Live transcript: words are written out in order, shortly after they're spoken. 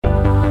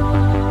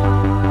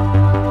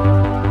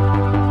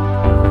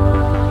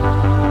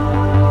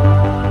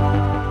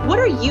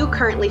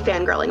currently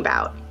fangirling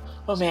about?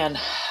 Oh man,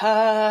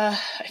 I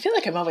feel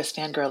like I'm always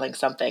fangirling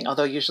something,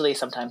 although usually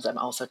sometimes I'm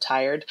also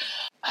tired.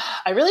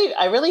 I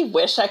really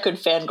wish I could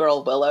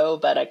fangirl Willow,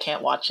 but I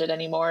can't watch it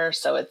anymore,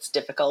 so it's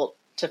difficult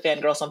to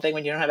fangirl something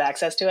when you don't have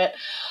access to it.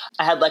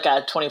 I had like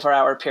a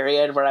 24-hour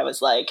period where I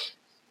was like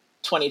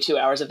 22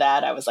 hours of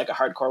that. I was like a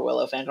hardcore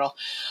Willow fangirl.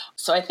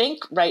 So I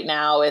think right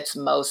now it's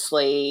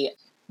mostly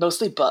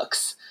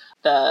books.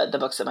 The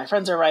books that my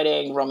friends are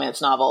writing,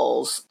 romance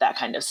novels, that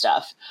kind of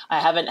stuff. I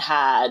haven't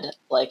had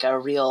like a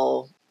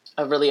really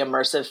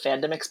immersive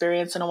fandom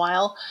experience in a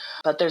while,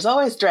 but there's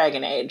always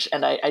Dragon Age,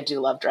 and I do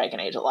love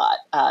Dragon Age a lot.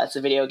 It's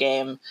a video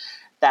game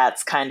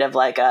that's kind of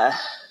like a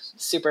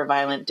super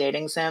violent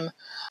dating sim.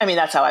 I mean,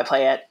 that's how I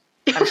play it.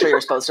 I'm sure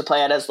you're supposed to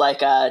play it as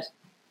like a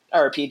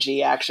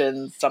RPG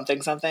action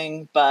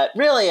something, but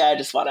really I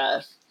just want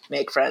to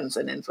make friends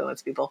and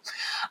influence people.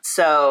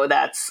 So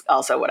that's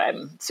also what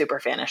I'm super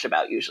fanish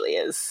about usually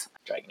is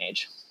Dragon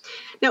Age.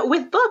 Now,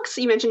 with books,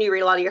 you mentioned you read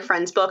a lot of your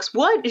friends' books.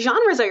 What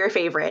genres are your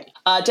favorite?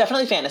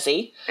 Definitely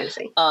fantasy.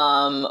 Fantasy.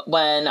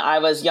 When I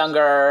was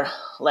younger,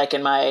 like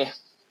in my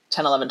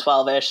 10, 11,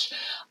 12-ish,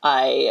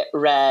 I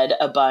read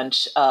a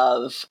bunch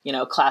of,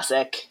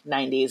 classic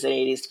 90s and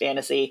 80s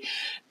fantasy.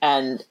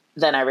 And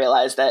then I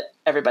realized that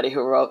everybody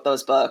who wrote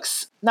those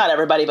books, not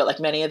everybody, but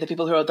like many of the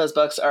people who wrote those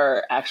books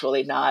are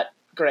actually not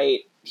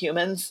great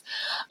humans.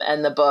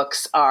 And the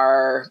books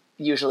are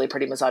usually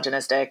pretty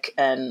misogynistic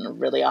and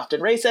really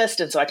often racist.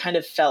 And so I kind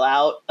of fell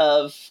out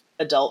of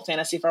adult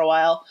fantasy for a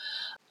while.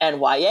 And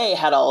YA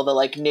had all the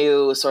like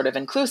new sort of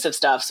inclusive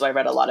stuff. So I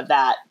read a lot of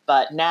that.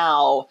 But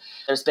now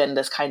there's been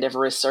this kind of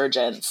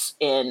resurgence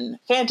in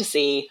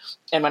fantasy.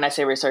 And when I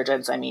say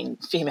resurgence, I mean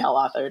female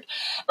authored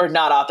or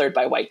not authored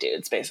by white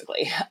dudes,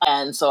 basically.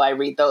 And so I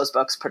read those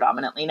books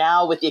predominantly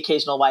now with the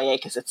occasional YA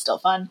because it's still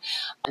fun.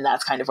 And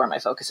that's kind of where my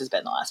focus has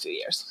been the last few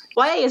years.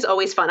 YA is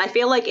always fun. I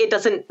feel like it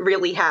doesn't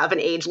really have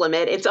an age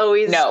limit. It's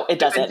always... No, it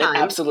doesn't. It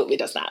absolutely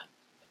does not.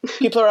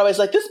 People are always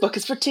like, this book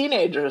is for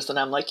teenagers. And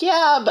I'm like,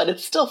 yeah, but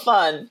it's still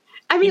fun.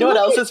 I mean, you know what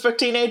else is for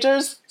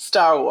teenagers?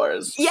 Star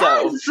Wars.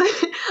 Yes. So.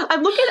 I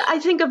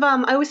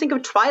always think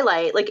of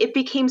Twilight. Like, it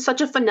became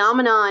such a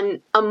phenomenon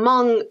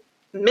among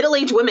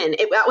middle-aged women.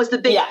 That was the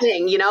big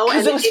thing,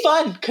 Because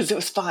it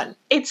was fun.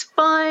 It's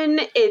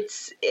fun.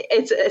 It's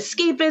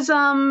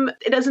escapism.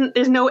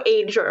 There's no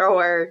age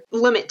or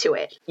limit to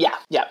it.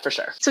 Yeah, for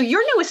sure. So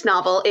your newest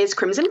novel is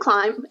Crimson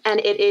Climb,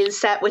 and it is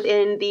set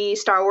within the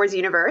Star Wars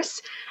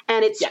universe.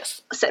 And it's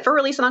set for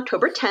release on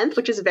October 10th,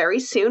 which is very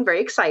soon,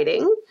 very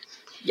exciting.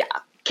 Yeah.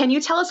 Can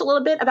you tell us a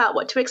little bit about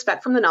what to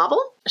expect from the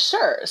novel?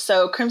 Sure.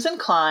 So Crimson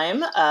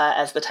Climb,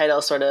 as the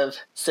title sort of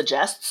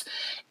suggests,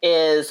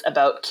 is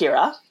about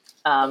Kira,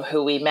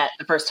 who we met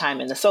the first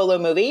time in the Solo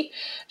movie.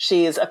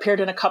 She's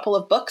appeared in a couple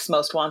of books,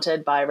 Most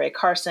Wanted by Ray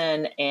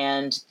Carson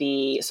and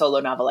the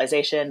Solo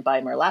novelization by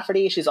Mur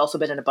Lafferty. She's also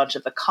been in a bunch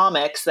of the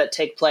comics that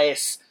take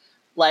place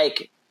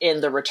like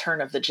in the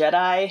Return of the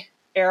Jedi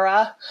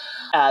era.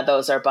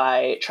 Those are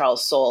by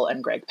Charles Soule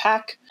and Greg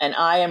Pak. And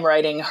I am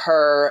writing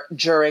her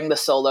during the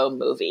Solo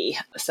movie.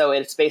 So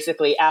it's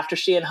basically after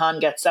she and Han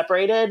get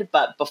separated,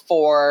 but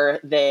before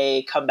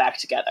they come back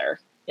together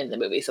in the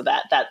movie. So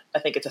that I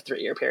think it's a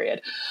 3-year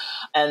period.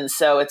 And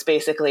so it's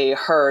basically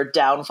her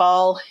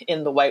downfall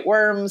in the White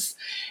Worms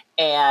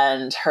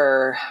and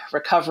her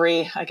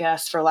recovery, I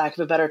guess, for lack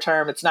of a better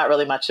term. It's not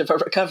really much of a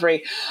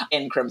recovery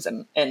in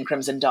Crimson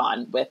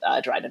Dawn with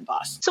Dryden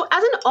Voss. So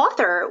as an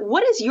author,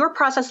 what is your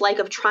process like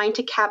of trying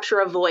to capture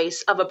a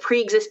voice of a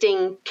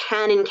pre-existing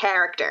canon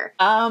character?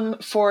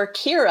 For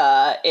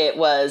Kira, it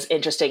was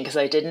interesting because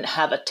I didn't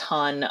have a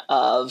ton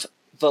of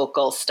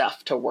vocal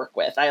stuff to work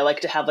with. I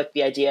like to have like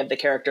the idea of the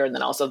character and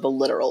then also the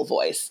literal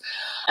voice.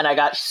 And I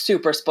got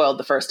super spoiled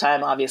the first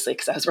time, obviously,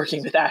 because I was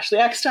working with Ashley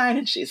Eckstein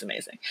and she's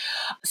amazing.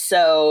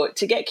 So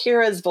to get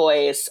Kira's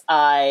voice,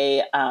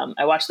 I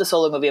watched the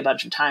Solo movie a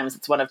bunch of times.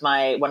 It's one of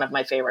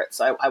my favorites.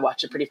 So I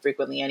watch it pretty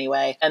frequently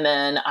anyway. And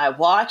then I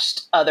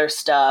watched other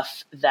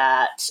stuff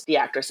that the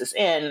actress is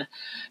in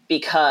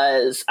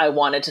because I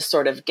wanted to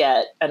sort of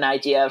get an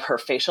idea of her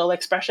facial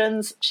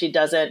expressions. She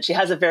has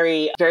a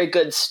very, very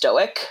good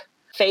stoic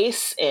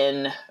face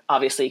in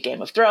obviously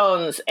Game of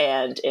Thrones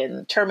and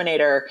in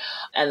Terminator.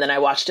 And then I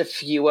watched a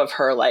few of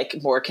her like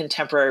more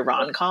contemporary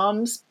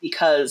rom-coms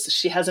because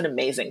she has an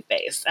amazing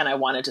face. And I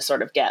wanted to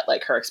sort of get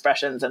like her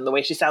expressions and the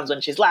way she sounds when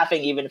she's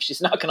laughing, even if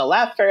she's not going to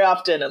laugh very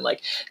often and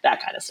like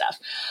that kind of stuff.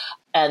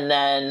 And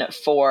then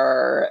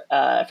for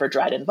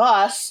Dryden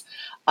Voss,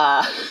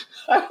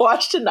 I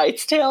watched A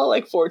Knight's Tale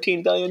like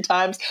 14 billion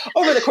times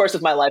over the course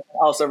of my life,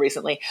 also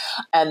recently.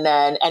 And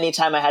then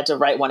anytime I had to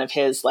write one of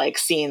his like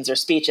scenes or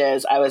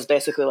speeches, I was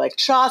basically like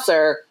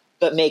Chaucer,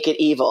 but make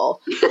it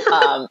evil.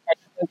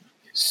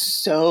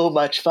 So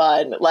much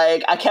fun.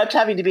 Like I kept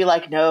having to be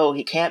like, no,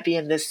 he can't be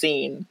in this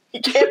scene.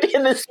 He can't be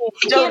in this scene.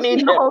 You don't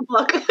need him. The whole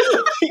book.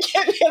 He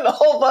can't be in the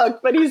whole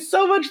book, but he's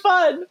so much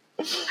fun.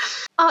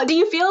 Do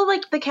you feel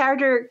like the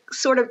character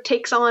sort of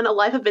takes on a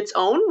life of its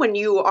own when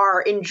you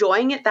are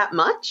enjoying it that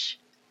much?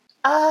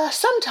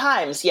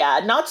 Sometimes,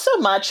 yeah. Not so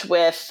much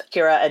with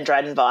Kira and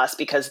Dryden Voss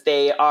because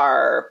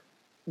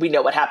we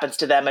know what happens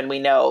to them and we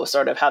know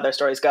sort of how their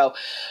stories go.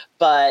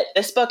 But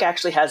this book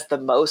actually has the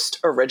most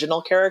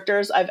original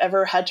characters I've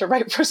ever had to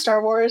write for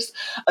Star Wars.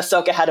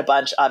 Ahsoka had a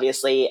bunch,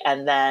 obviously.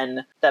 And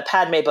then the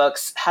Padme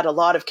books had a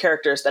lot of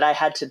characters that I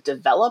had to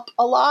develop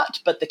a lot,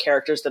 but the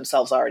characters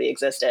themselves already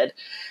existed.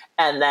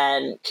 And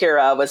then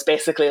Kira was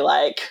basically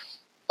like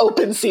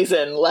open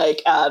season,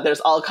 like there's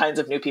all kinds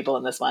of new people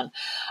in this one,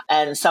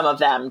 and some of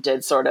them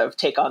did sort of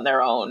take on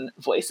their own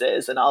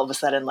voices, and all of a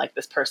sudden like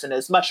this person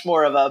is much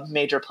more of a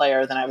major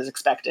player than I was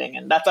expecting.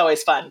 And that's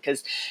always fun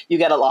because you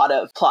get a lot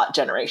of plot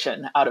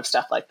generation out of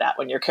stuff like that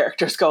when your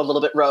characters go a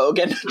little bit rogue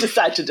and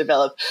decide to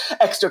develop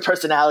extra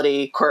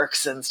personality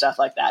quirks and stuff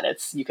like that.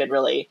 You could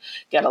really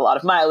get a lot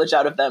of mileage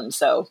out of them,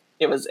 so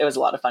it was a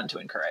lot of fun to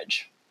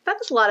encourage.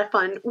 That's a lot of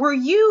fun. Were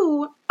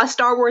you a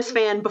Star Wars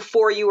fan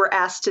before you were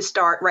asked to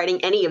start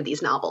writing any of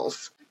these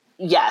novels?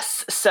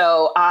 Yes.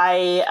 So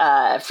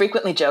I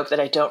frequently joke that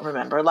I don't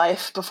remember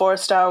life before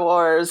Star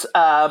Wars.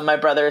 My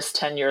brother's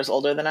 10 years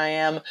older than I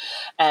am,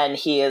 and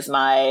he is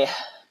my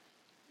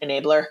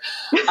enabler.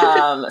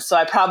 So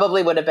I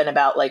probably would have been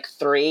about like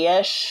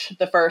 3-ish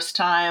the first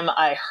time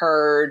I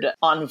heard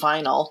on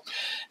vinyl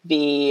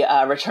the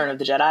Return of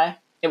the Jedi.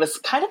 It was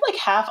kind of like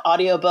half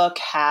audiobook,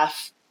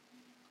 half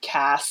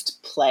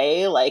cast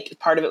play. Like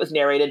part of it was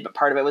narrated, but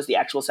part of it was the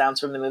actual sounds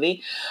from the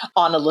movie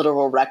on a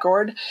literal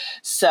record.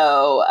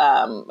 So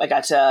I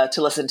got to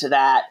listen to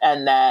that,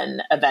 and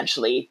then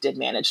eventually did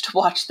manage to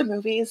watch the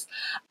movies.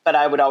 But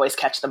I would always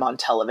catch them on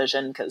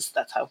television because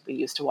that's how we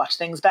used to watch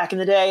things back in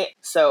the day.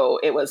 So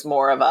it was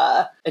more of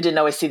I didn't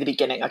always see the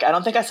beginning. Like I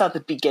don't think I saw the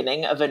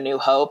beginning of A New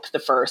Hope the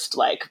first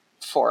like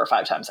 4 or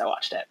 5 times I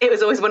watched it. It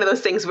was always one of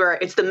those things where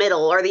it's the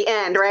middle or the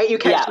end, right? You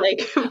catch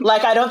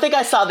like I don't think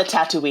I saw the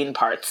Tatooine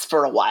parts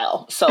for a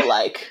while. So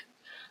like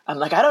I'm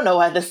like, I don't know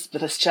why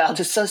this child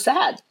is so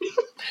sad.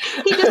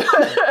 He just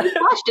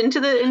flashed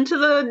into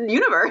the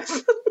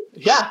universe.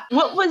 Yeah.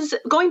 What was,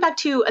 going back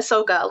to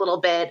Ahsoka a little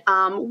bit,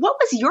 what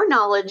was your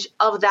knowledge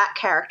of that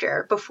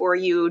character before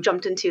you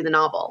jumped into the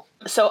novel?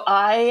 So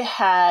I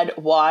had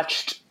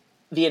watched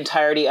the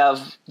entirety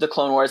of the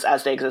Clone Wars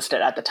as they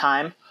existed at the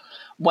time.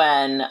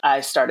 When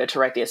I started to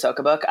write the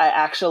Ahsoka book, I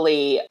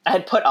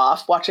had put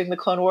off watching the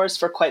Clone Wars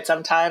for quite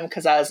some time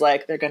because I was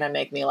like, they're going to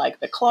make me like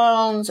the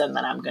clones, and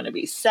then I'm going to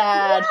be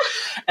sad.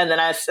 And then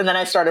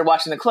I started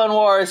watching the Clone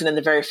Wars, and in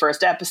the very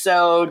first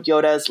episode,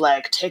 Yoda's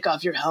like, "Take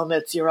off your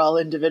helmets, you're all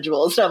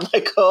individuals." And I'm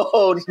like,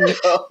 oh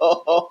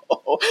no.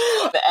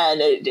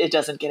 And it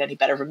doesn't get any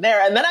better from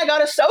there. And then I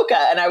got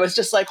Ahsoka, and I was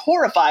just like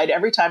horrified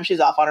every time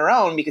she's off on her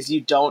own because you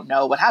don't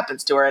know what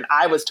happens to her. And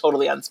I was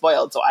totally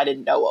unspoiled, so I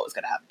didn't know what was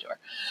going to happen to her.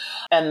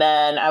 And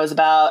then I was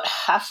about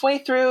halfway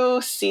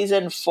through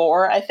season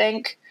 4, I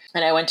think.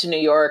 And I went to New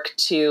York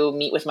to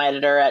meet with my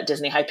editor at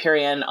Disney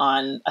Hyperion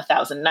on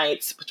 1,000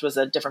 Nights, which was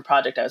a different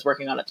project I was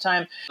working on at the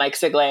time. Mike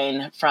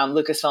Siglane from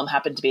Lucasfilm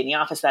happened to be in the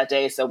office that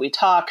day. So we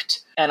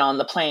talked. And on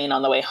the plane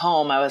on the way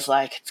home, I was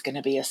like, it's going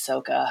to be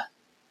Ahsoka.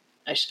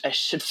 I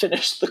should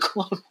finish the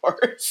Clone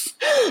Wars.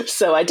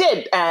 So I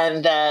did.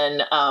 And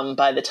then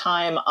by the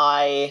time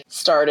I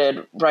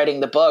started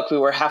writing the book, we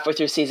were halfway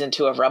through season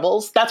 2 of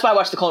Rebels. That's why I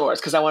watched the Clone Wars,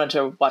 because I wanted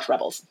to watch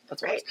Rebels.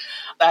 That's right.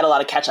 I had a lot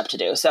of catch up to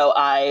do. So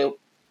I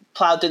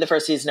plowed through the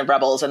first season of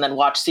Rebels and then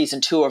watched season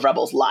 2 of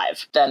Rebels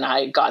live. Then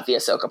I got the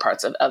Ahsoka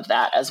parts of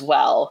that as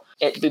well.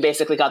 We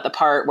basically got the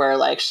part where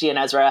like she and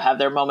Ezra have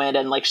their moment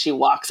and like she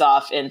walks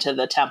off into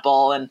the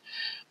temple and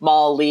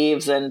Maul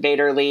leaves and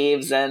Vader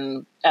leaves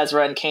and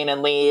Ezra and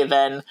Kanan leave.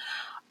 And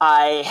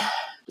I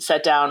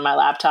set down my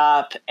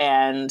laptop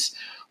and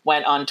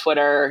went on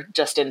Twitter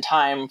just in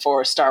time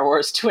for Star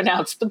Wars to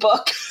announce the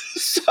book.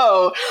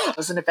 So it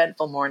was an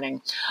eventful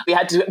morning. We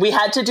had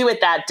to do it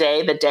that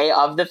day, the day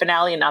of the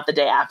finale, and not the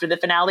day after the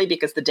finale,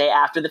 because the day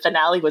after the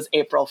finale was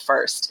April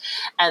 1st.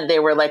 And they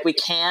were like, we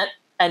can't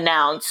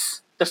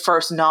announce the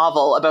first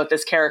novel about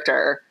this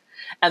character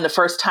and the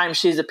first time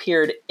she's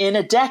appeared in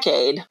a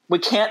decade. We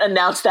can't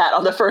announce that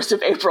on the 1st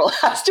of April. It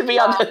has to be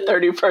on the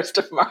 31st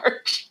of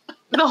March.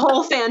 The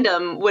whole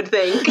fandom would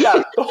think.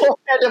 Yeah, the whole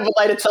fandom would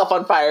light itself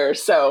on fire.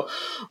 So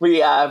we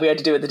had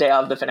to do it the day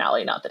of the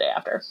finale, not the day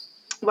after.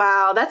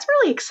 Wow, that's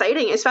really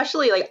exciting.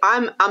 Especially like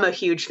I'm a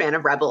huge fan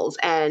of Rebels,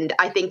 and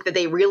I think that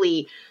they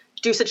really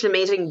do such an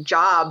amazing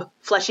job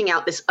fleshing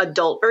out this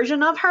adult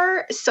version of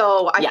her.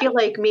 So I feel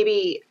like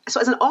maybe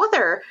as an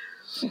author,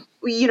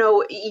 you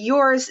know,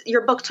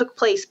 your book took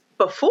place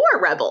before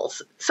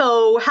Rebels.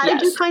 So how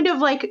did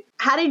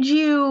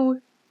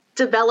you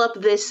develop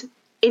this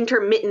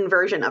intermittent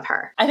version of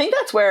her? I think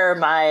that's where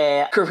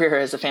my career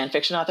as a fan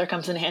fiction author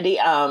comes in handy,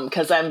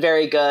 because I'm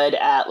very good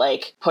at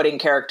like putting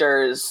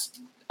characters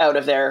out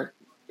of their,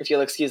 if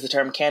you'll excuse the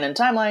term, canon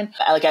timeline,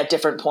 like at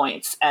different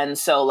points. And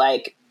so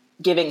like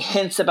giving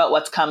hints about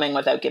what's coming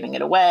without giving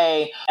it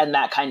away and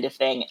that kind of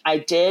thing. I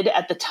did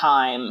at the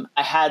time,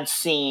 I had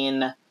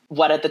seen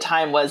what at the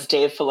time was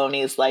Dave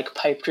Filoni's like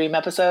pipe dream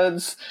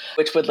episodes,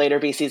 which would later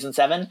be season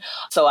 7.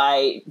 So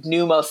I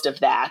knew most of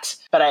that,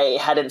 but I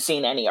hadn't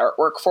seen any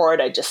artwork for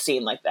it. I'd just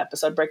seen like the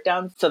episode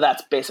breakdown. So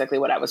that's basically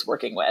what I was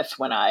working with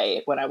when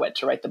I went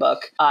to write the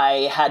book.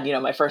 I had,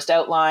 my first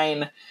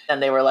outline,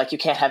 and they were like, you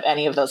can't have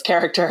any of those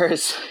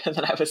characters. And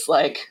then I was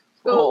like,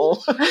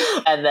 oh.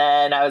 And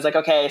then I was like,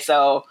 okay,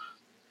 so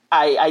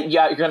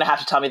you're going to have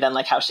to tell me then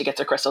like how she gets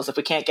her crystals if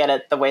we can't get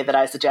it the way that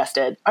I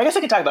suggested. I guess I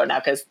can talk about it now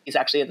because he's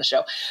actually in the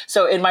show.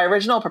 So in my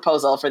original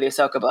proposal for the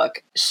Ahsoka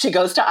book, she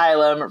goes to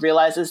Ilum,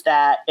 realizes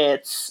that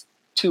it's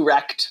too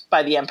wrecked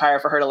by the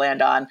Empire for her to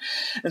land on.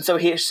 And so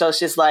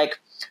she's like,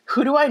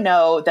 who do I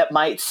know that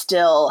might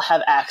still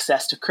have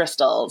access to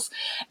crystals?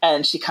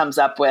 And she comes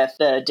up with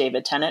the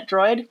David Tennant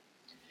droid.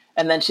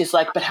 And then she's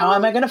like, but how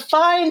am I going to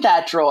find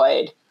that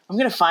droid? I'm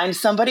going to find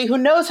somebody who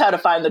knows how to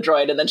find the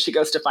droid. And then she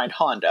goes to find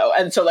Hondo.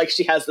 And so like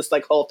she has this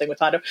like whole thing with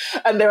Hondo.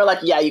 And they were like,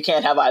 yeah, you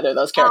can't have either of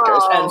those characters.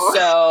 Oh. And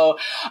so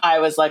I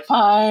was like,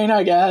 fine,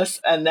 I guess.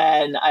 And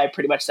then I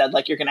pretty much said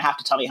like, you're going to have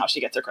to tell me how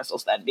she gets her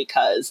crystals then,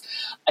 because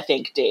I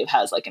think Dave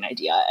has like an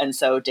idea. And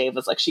so Dave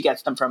was like, she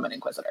gets them from an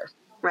Inquisitor.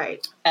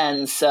 Right.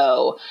 And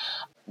so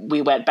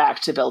we went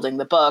back to building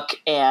the book.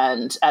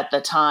 And at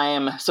the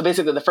time, so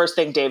basically the first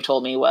thing Dave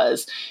told me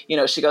was,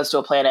 she goes to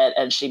a planet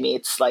and she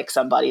meets like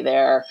somebody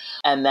there.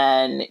 And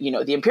then,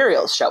 the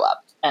Imperials show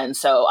up. And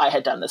so I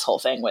had done this whole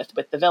thing with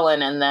the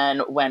villain. And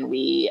then when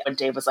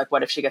Dave was like,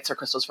 what if she gets her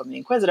crystals from the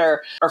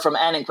Inquisitor or from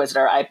an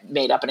Inquisitor, I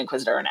made up an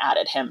Inquisitor and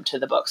added him to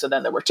the book. So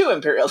then there were 2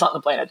 Imperials on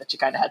the planet that you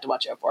kind of had to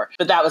watch out for.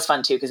 But that was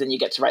fun too, because then you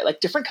get to write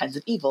like different kinds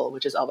of evil,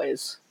 which is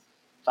always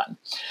fun.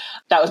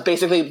 That was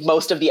basically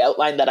most of the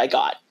outline that I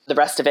got. The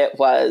rest of it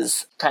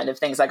was kind of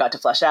things I got to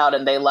flesh out.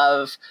 And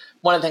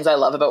one of the things I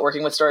love about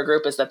working with Story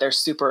Group is that they're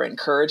super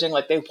encouraging.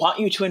 Like they want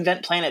you to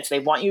invent planets. They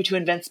want you to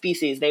invent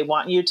species. They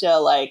want you to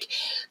like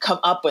come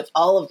up with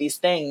all of these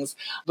things,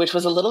 which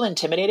was a little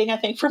intimidating, I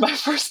think, for my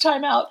first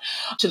time out,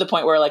 to the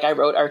point where like I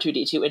wrote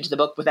R2-D2 into the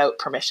book without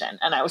permission.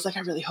 And I was like,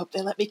 I really hope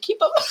they let me keep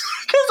them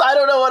because I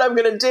don't know what I'm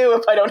going to do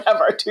if I don't have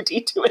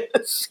R2-D2 in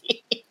the scene.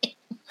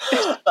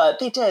 But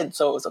they did,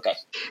 so it was okay.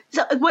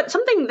 So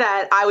something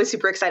that I was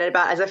super excited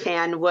about as a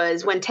fan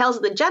was when Tales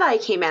of the Jedi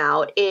came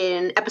out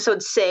in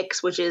episode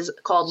 6, which is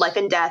called Life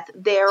and Death.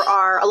 There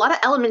are a lot of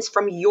elements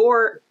from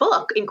your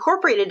book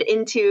incorporated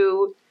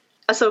into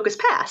Ahsoka's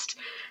past.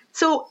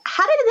 So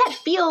how did that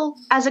feel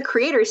as a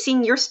creator,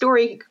 seeing your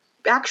story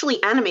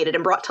actually animated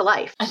and brought to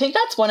life? I think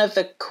that's one of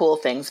the cool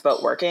things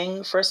about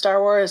working for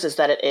Star Wars is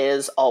that it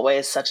is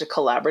always such a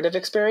collaborative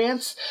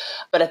experience.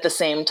 But at the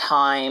same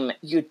time,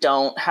 you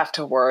don't have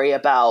to worry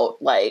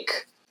about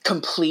like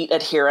complete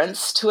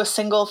adherence to a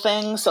single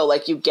thing. So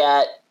like you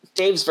get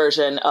Dave's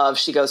version of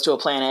she goes to a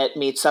planet,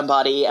 meets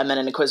somebody, and then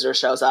an Inquisitor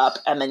shows up.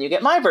 And then you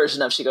get my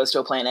version of she goes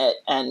to a planet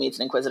and meets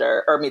an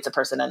Inquisitor or meets a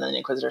person and then an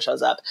Inquisitor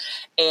shows up.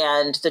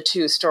 And the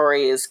 2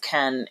 stories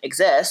can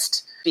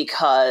exist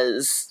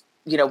because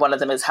one of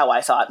them is how I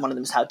saw it, one of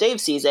them is how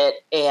Dave sees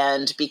it.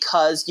 And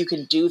because you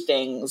can do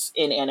things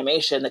in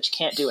animation that you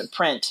can't do in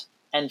print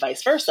and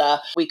vice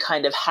versa, we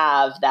kind of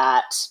have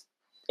that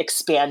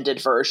expanded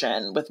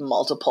version with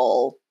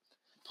multiple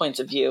points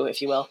of view,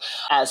 if you will,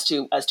 as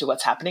to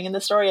what's happening in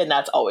the story. And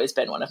that's always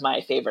been one of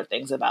my favorite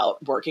things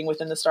about working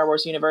within the Star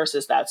Wars universe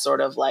is that sort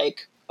of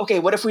like, okay,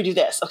 what if we do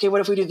this? Okay,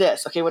 what if we do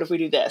this? Okay, what if we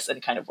do this?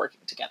 And kind of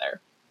working together.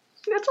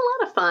 That's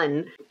a lot of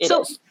fun. It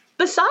is.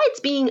 Besides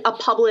being a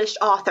published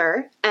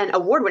author and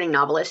award-winning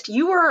novelist,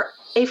 you were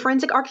a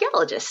forensic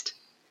archaeologist.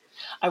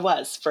 I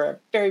was for a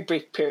very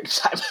brief period of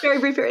time. Very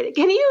brief period.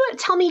 Can you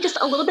tell me just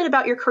a little bit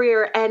about your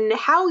career and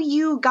how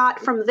you got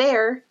from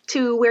there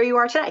to where you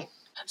are today?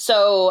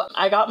 So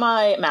I got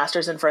my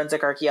master's in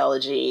forensic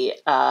archaeology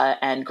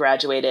and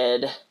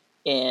graduated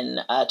in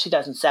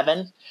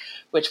 2007,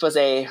 which was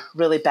a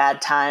really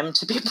bad time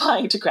to be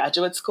applying to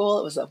graduate school.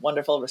 It was a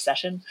wonderful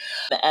recession.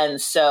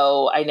 And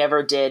so I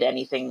never did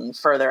anything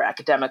further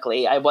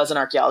academically. I was an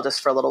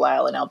archaeologist for a little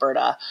while in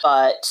Alberta,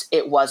 but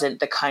it wasn't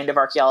the kind of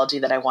archaeology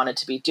that I wanted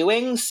to be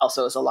doing.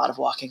 Also, it was a lot of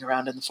walking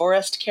around in the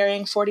forest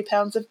carrying 40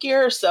 pounds of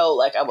gear. So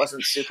like I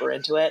wasn't super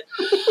into it.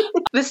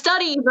 The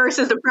study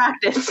versus the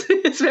practice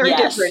is very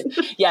different.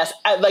 Yes.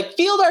 Like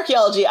field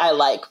archaeology, I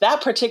like.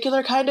 That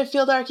particular kind of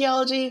field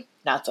archaeology,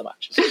 not so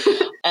much.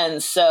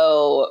 And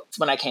so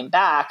when I came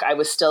back, I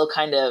was still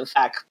kind of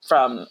back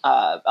from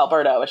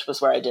Alberta, which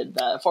was where I did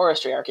the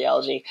forestry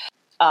archaeology.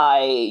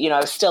 I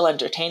was still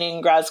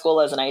entertaining grad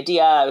school as an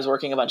idea. I was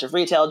working a bunch of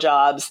retail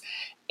jobs.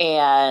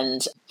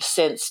 And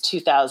since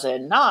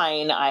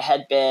 2009, I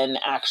had been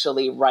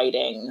actually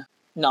writing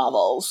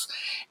novels.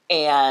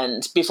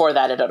 And before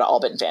that, it had all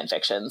been fan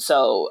fiction.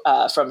 So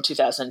from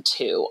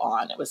 2002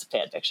 on, it was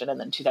fan fiction. And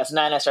then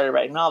 2009, I started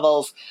writing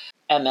novels.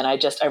 And then I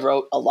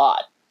wrote a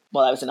lot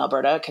while I was in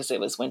Alberta because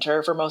it was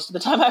winter for most of the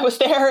time I was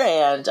there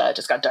and it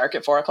just got dark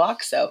at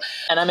 4:00.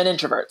 And I'm an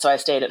introvert, so I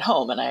stayed at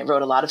home and I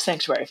wrote a lot of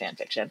Sanctuary fan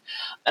fiction.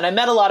 And I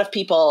met a lot of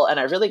people and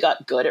I really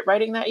got good at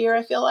writing that year,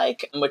 I feel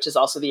like, which is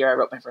also the year I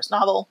wrote my first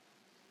novel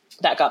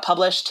that got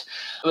published.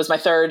 It was my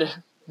third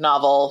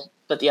novel.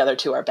 but the other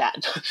two are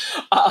bad.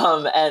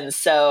 And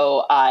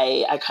so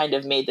I kind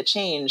of made the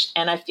change.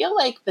 And I feel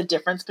like the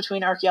difference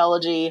between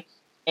archaeology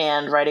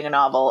and writing a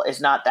novel is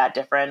not that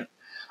different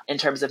in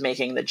terms of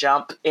making the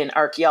jump. In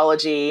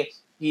archaeology,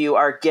 you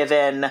are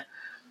given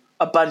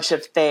a bunch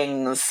of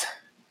things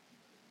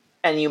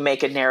and you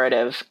make a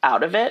narrative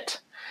out of it,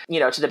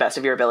 to the best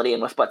of your ability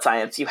and with what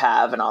science you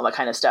have and all that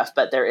kind of stuff.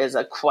 But there is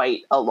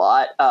quite a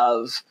lot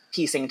of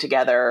piecing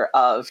together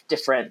of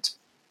different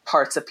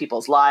parts of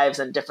people's lives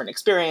and different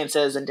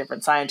experiences and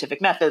different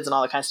scientific methods and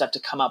all that kind of stuff to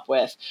come up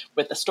with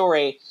the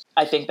story.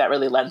 I think that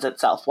really lends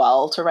itself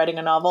well to writing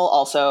a novel.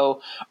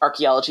 Also,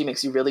 archaeology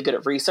makes you really good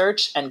at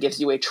research and gives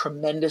you a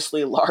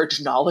tremendously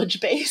large knowledge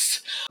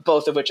base,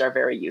 both of which are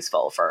very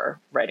useful for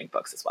writing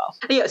books as well.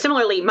 Yeah,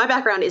 similarly, my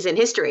background is in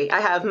history.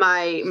 I have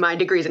my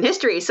degrees in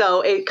history,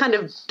 so it kind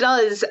of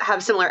does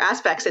have similar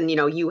aspects. And,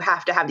 you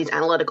have to have these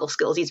analytical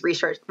skills, these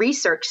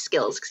research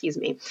skills, excuse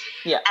me.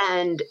 Yeah.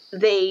 And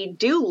they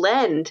do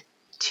lend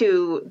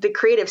to the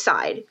creative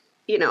side,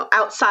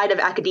 outside of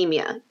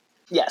academia.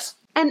 Yes.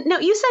 And now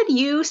you said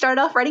you started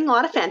off writing a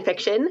lot of fan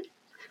fiction.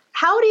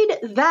 How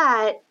did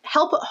that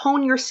help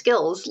hone your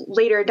skills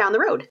later down the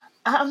road?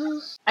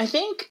 I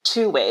think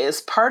two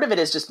ways. Part of it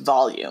is just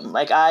volume.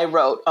 Like I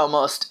wrote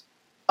almost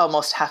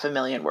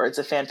 500,000 words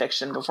of fan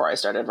fiction before I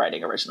started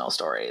writing original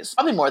stories.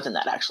 Probably more than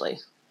that, actually.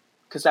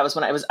 Because that was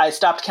when I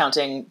stopped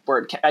counting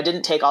I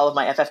didn't take all of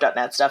my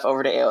FF.net stuff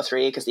over to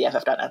AO3 because the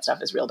FF.net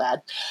stuff is real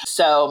bad.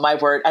 So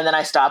and then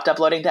I stopped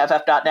uploading to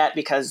FF.net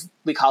because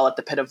we call it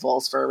the pit of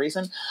voles for a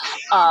reason.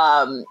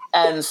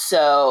 And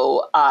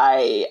so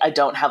I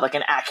don't have like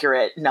an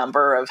accurate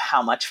number of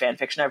how much fan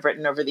fiction I've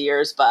written over the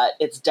years, but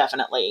it's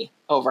definitely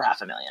over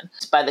 500,000.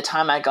 By the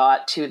time I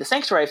got to the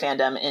Sanctuary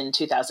fandom in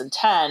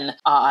 2010,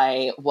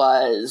 I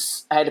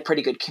had a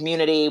pretty good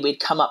community. We'd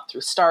come up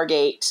through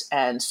Stargate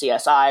and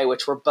CSI,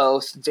 which were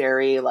both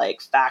very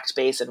like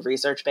fact-based and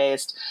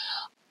research-based.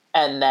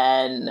 And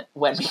then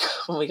when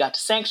we got to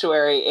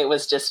Sanctuary, it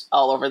was just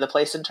all over the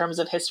place in terms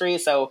of history.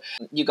 So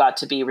you got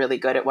to be really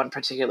good at one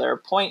particular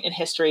point in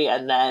history,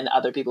 and then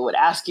other people would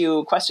ask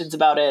you questions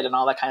about it and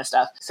all that kind of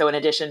stuff. So in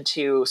addition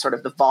to sort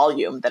of the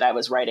volume that I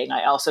was writing,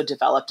 I also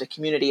developed a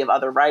community of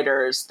other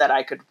writers that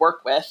I could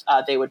work with.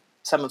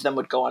 Some of them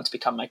would go on to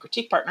become my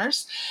critique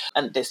partners,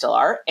 and they still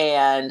are.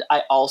 And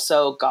I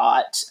also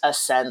got a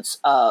sense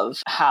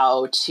of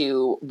how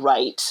to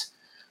write.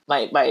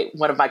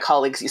 One of my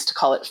colleagues used to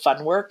call it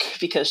fun work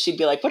because she'd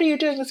be like, "What are you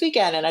doing this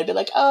weekend?" And I'd be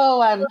like,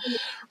 "Oh, I'm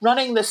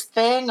running this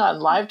thing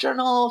on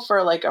LiveJournal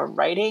for like a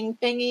writing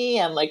thingy,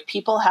 and like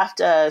people have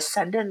to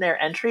send in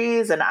their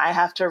entries and I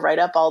have to write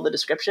up all the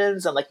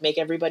descriptions and like make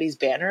everybody's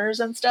banners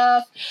and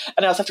stuff.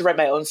 And I also have to write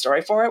my own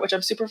story for it, which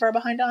I'm super far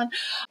behind on."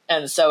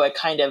 And so it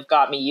kind of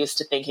got me used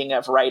to thinking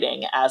of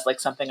writing as like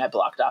something I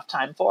blocked off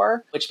time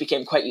for, which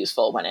became quite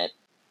useful when it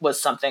was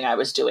something I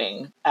was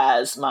doing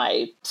as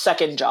my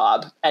second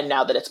job. And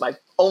now that it's my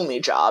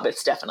only job,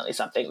 it's definitely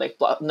something like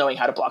knowing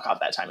how to block off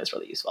that time is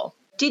really useful.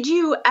 Did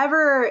you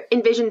ever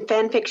envision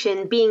fan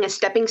fiction being a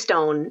stepping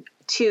stone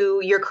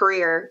to your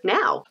career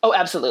now? Oh,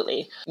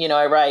 absolutely.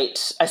 I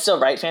still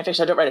write fan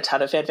fiction. I don't write a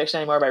ton of fan fiction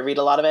anymore, but I read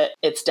a lot of it.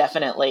 It's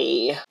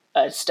definitely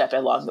a step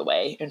along the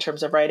way in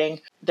terms of writing.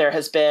 There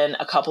has been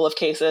a couple of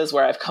cases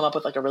where I've come up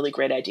with like a really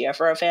great idea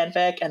for a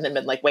fanfic and then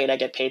been like, wait, I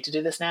get paid to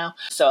do this now.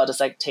 So I'll just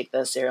like take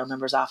the serial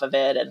numbers off of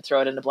it and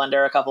throw it into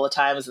Blender a couple of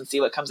times and see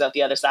what comes out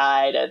the other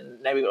side,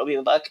 and maybe it'll be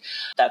the book.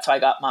 That's how I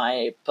got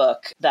my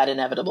book, That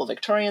Inevitable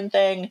Victorian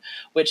Thing,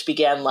 which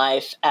began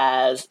life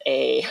as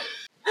a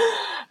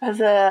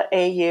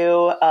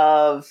AU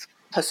of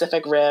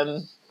Pacific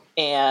Rim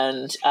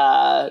and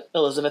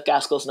Elizabeth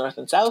Gaskell's North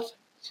and South.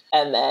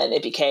 And then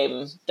it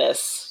became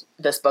this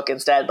book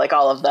instead. Like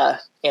all of the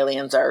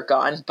aliens are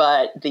gone,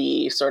 but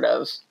the sort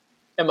of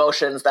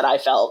emotions that I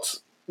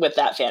felt with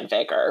that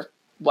fanfic are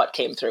what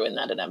came through in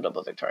That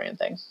Inevitable Victorian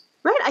Thing.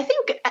 Right. I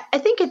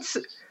think it's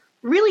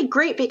really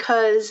great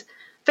because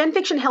fan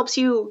fiction helps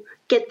you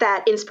get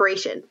that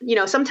inspiration.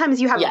 Sometimes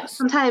you have, yes.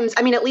 Sometimes,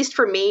 I mean, at least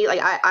for me, like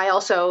I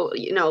also,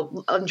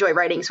 enjoy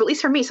writing. So at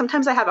least for me,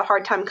 sometimes I have a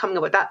hard time coming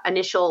up with that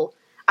initial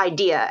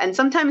idea. And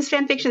sometimes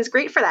fan fiction is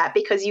great for that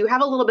because you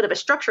have a little bit of a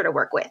structure to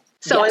work with.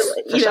 So, yes,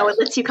 it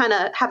lets you kind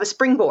of have a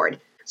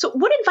springboard. So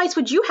what advice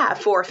would you have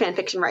for fan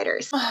fiction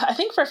writers? I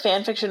think for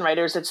fan fiction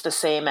writers, it's the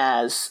same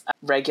as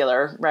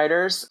regular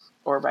writers,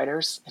 or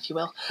writers, if you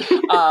will,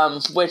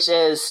 which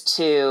is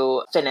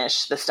to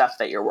finish the stuff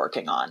that you're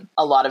working on.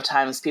 A lot of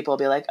times people will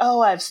be like,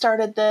 oh, I've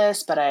started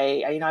this, but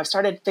I've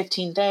started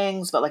 15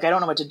 things, but like, I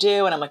don't know what to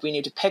do. And I'm like, we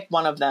need to pick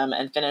one of them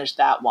and finish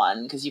that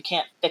one because you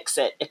can't fix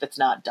it if it's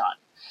not done.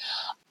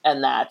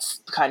 And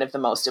that's kind of the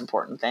most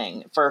important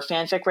thing. For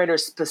fanfic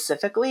writers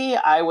specifically,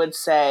 I would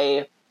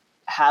say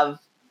have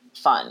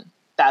fun.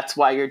 That's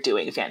why you're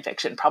doing fan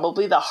fiction.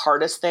 Probably the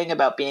hardest thing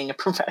about being a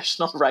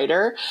professional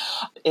writer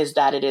is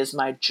that it is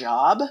my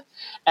job.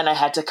 And I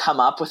had to come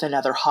up with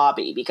another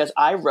hobby because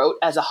I wrote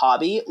as a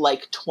hobby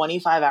like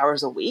 25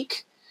 hours a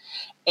week.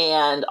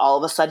 And all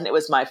of a sudden it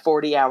was my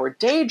 40-hour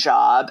day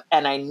job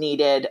and I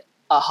needed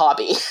a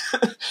hobby.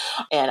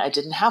 And I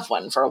didn't have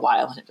one for a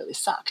while and it really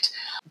sucked.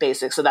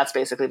 So that's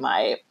basically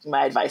my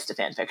advice to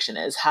fan fiction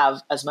is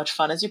have as much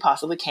fun as you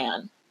possibly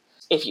can.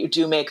 If you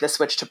do make the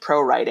switch to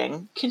pro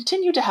writing,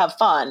 continue to have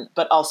fun,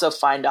 but also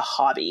find a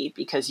hobby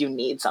because you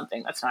need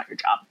something that's not your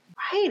job.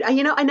 Right.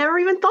 I never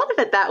even thought of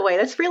it that way.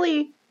 That's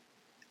really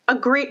a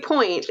great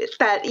point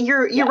that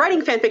you're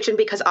writing fan fiction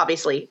because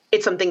obviously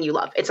it's something you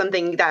love. It's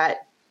something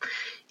that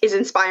is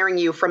inspiring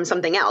you from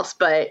something else,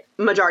 but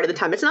majority of the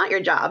time it's not your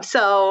job.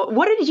 So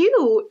what did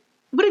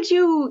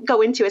you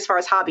go into as far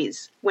as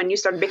hobbies when you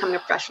started becoming a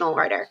professional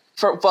writer?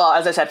 Well,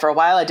 as I said, for a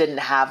while I didn't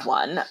have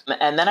one.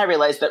 And then I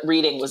realized that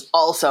reading was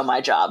also my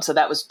job. So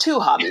that was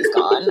 2 hobbies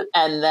gone.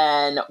 And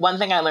then one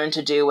thing I learned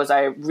to do was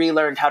I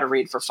relearned how to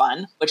read for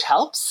fun, which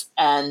helps.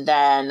 And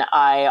then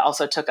I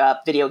also took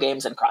up video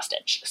games and cross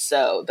stitch.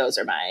 So those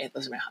are my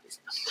hobbies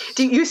now.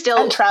 Do you still...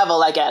 And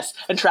travel, I guess.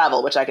 And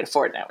travel, which I could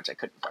afford now, which I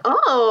couldn't afford.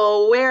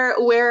 Oh, where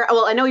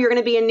well, I know you're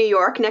going to be in New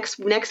York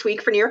next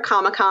week for New York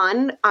Comic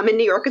Con. I'm in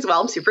New York as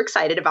well. I'm super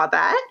excited about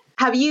that.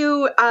 Have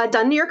you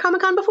done New York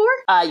Comic Con before?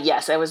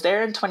 Yes, I was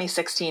there in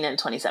 2016 and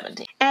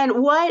 2017.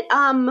 And what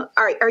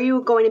are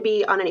you going to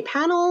be on any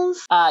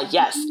panels?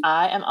 Yes,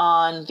 I am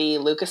on the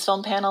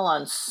Lucasfilm panel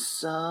on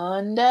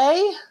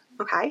Sunday.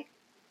 Okay.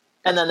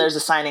 And then there's a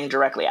signing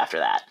directly after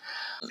that.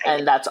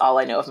 And that's all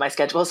I know of my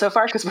schedule so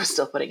far because we're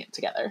still putting it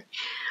together.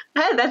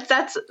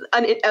 That's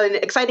an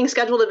exciting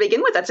schedule to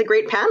begin with. That's a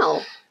great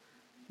panel.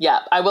 Yeah,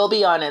 I will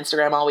be on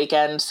Instagram all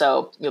weekend,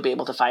 so you'll be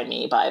able to find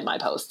me by my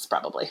posts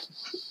probably.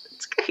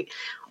 That's great.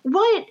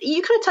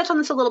 You kind of touched on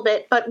this a little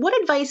bit, but what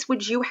advice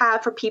would you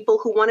have for people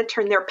who want to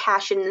turn their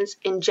passions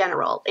in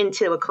general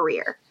into a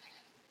career?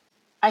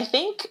 I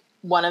think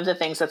one of the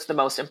things that's the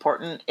most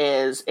important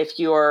is if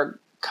you're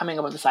coming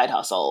up with a side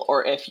hustle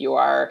or if you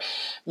are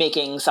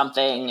making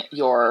something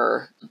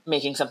your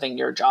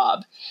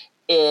job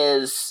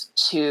is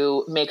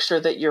to make sure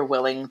that you're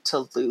willing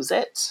to lose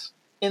it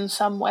in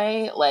some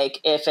way. Like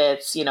if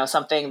it's,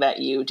 something that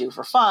you do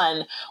for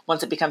fun,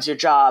 once it becomes your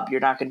job, you're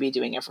not going to be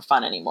doing it for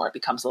fun anymore. It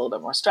becomes a little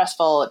bit more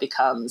stressful. It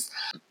becomes,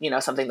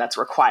 something that's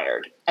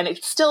required. And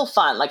it's still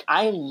fun. Like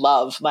I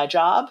love my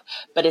job,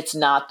 but it's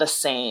not the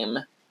same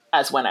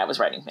as when I was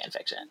writing fan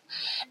fiction.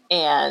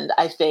 And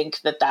I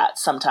think that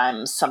that's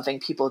sometimes something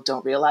people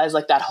don't realize,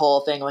 like that whole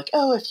thing, like,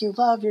 oh, if you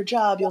love your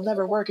job, you'll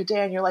never work a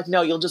day. And you're like,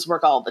 no, you'll just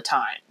work all the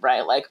time,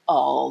 right? Like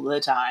all the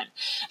time.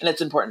 And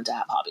it's important to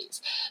have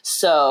hobbies.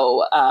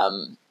 So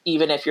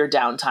even if your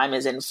downtime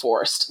is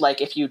enforced,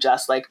 like if you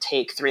just like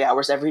take 3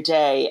 hours every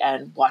day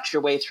and watch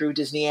your way through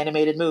Disney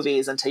animated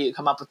movies until you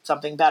come up with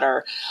something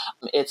better,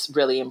 it's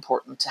really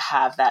important to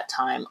have that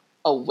time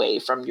away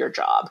from your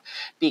job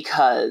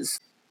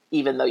because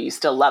even though you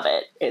still love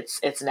it,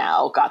 it's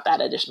now got that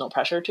additional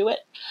pressure to it.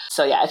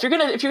 So yeah, if you're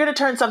gonna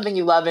turn something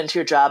you love into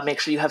your job, make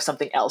sure you have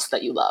something else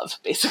that you love.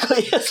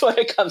 Basically, is what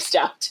it comes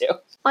down to.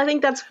 Well, I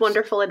think that's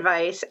wonderful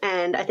advice,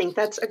 and I think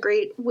that's a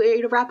great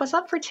way to wrap us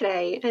up for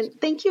today. And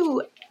thank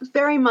you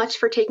very much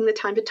for taking the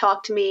time to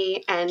talk to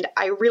me. And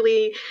I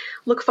really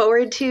look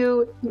forward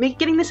to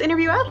getting this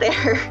interview out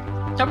there.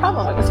 No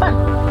problem. It was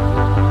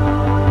fun.